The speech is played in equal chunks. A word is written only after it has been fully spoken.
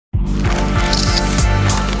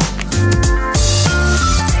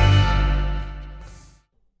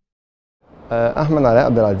Ahmed Alaa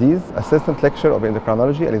Abd, Aziz, Assistant Lecturer of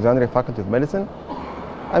Endocrinology, Alexandria Faculty of Medicine.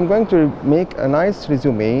 I'm going to make a nice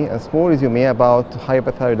resume, a small resume about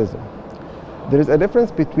hyperthyroidism. There is a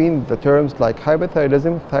difference between the terms like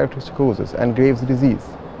hyperthyroidism, thyrotoxicosis, and Graves' disease.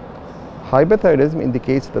 Hyperthyroidism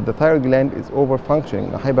indicates that the thyroid gland is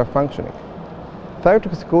overfunctioning, hyperfunctioning.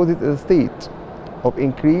 Thyrotoxicosis is a state of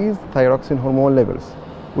increased thyroxine hormone levels,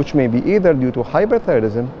 which may be either due to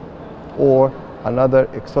hyperthyroidism or another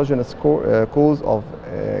exogenous cause of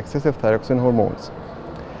excessive thyroxine hormones.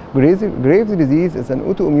 Graves' disease is an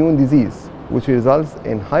autoimmune disease which results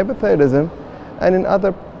in hyperthyroidism and in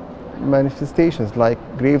other manifestations like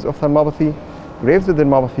Graves' ophthalmopathy, Graves'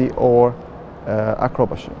 dermopathy, or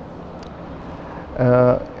acropathy.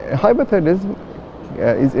 Hyperthyroidism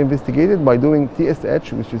is investigated by doing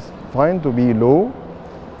TSH, which is found to be low,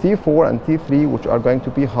 T4 and T3, which are going to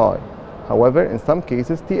be high. However, in some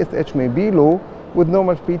cases, TSH may be low with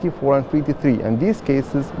normal free T4 and free T3. In these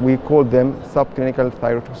cases, we call them subclinical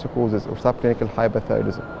thyrotoxicosis or subclinical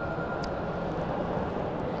hyperthyroidism.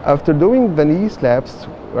 After doing the knee slabs,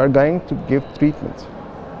 we are going to give treatment.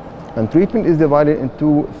 And treatment is divided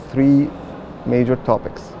into three major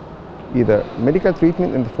topics. Either medical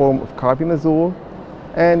treatment in the form of carbimazole,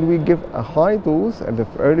 and we give a high dose at the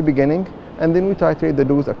early beginning, and then we titrate the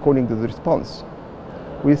dose according to the response.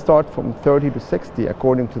 We start from 30 to 60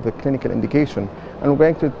 according to the clinical indication, and we're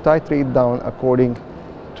going to titrate down according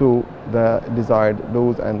to the desired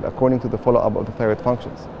dose and according to the follow-up of the thyroid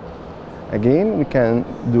functions. Again, we can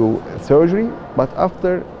do surgery, but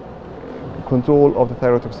after control of the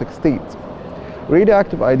thyrotoxic state.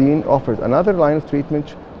 Radioactive iodine offers another line of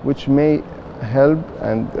treatment which may help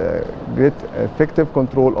and get effective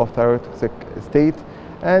control of thyrotoxic state,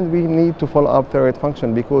 and we need to follow up thyroid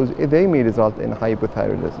function because they may result in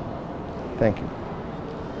hypothyroidism. Thank you.